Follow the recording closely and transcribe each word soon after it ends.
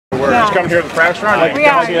Just coming here at the practice round? We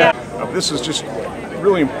are, yeah. This is just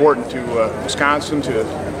really important to Wisconsin, to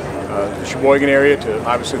the Sheboygan area, to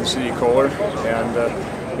obviously the city of Kohler,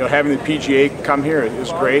 and having the PGA come here is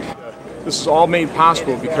great. This is all made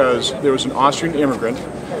possible because there was an Austrian immigrant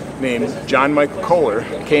named John Michael Kohler,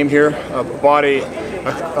 came here, bought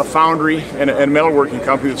a foundry and a metalworking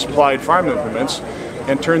company that supplied farm implements,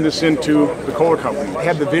 and turned this into the Kohler Company.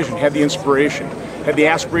 Had the vision, had the inspiration, had the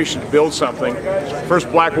aspiration to build something. First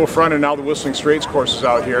Black Wolf Run and now the Whistling Straits courses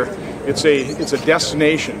out here. It's a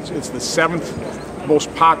destination. It's the 7th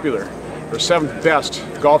most popular or 7th best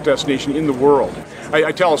golf destination in the world.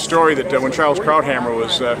 I tell a story that when Charles Krauthammer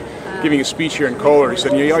was giving a speech here in Kohler, he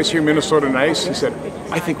said, you always hear Minnesota nice? He said,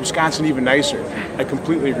 I think Wisconsin even nicer. I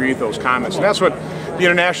completely agree with those comments. And that's what the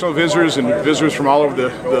international visitors and visitors from all over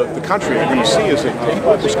the country are going to see, is that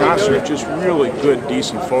people of Wisconsin are just really good,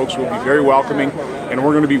 decent folks. We'll be very welcoming, and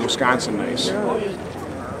we're going to be Wisconsin nice.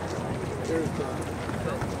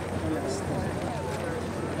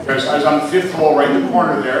 I was on the 5th hole right in the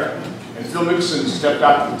corner there, and Phil Mickelson stepped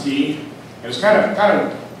out to the tee, and it was kind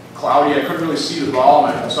of cloudy. I couldn't really see the ball,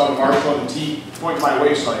 and I saw the marshal on the tee point my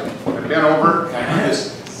way, so I bent over, and I did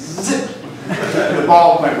this zip. The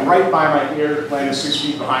ball went right by my ear, landed 6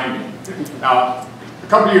 feet behind me. Now, a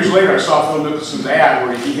couple of years later, I saw Phil Mickelson's ad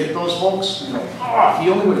where he hit those folks. You know, oh, if he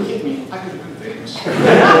only would have hit me, I could have been famous.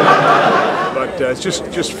 But it's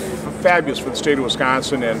just fabulous for the state of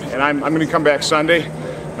Wisconsin, and I'm going to come back Sunday.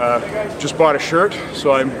 Just bought a shirt,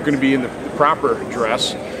 so I'm going to be in the proper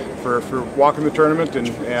dress for walking the tournament,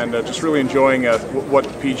 and just really enjoying what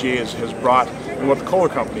the PGA has brought, and what the Kohler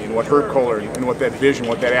Company and what Herb Kohler and what that vision,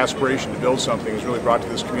 what that aspiration to build something has really brought to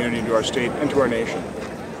this community, to our state, and to our nation.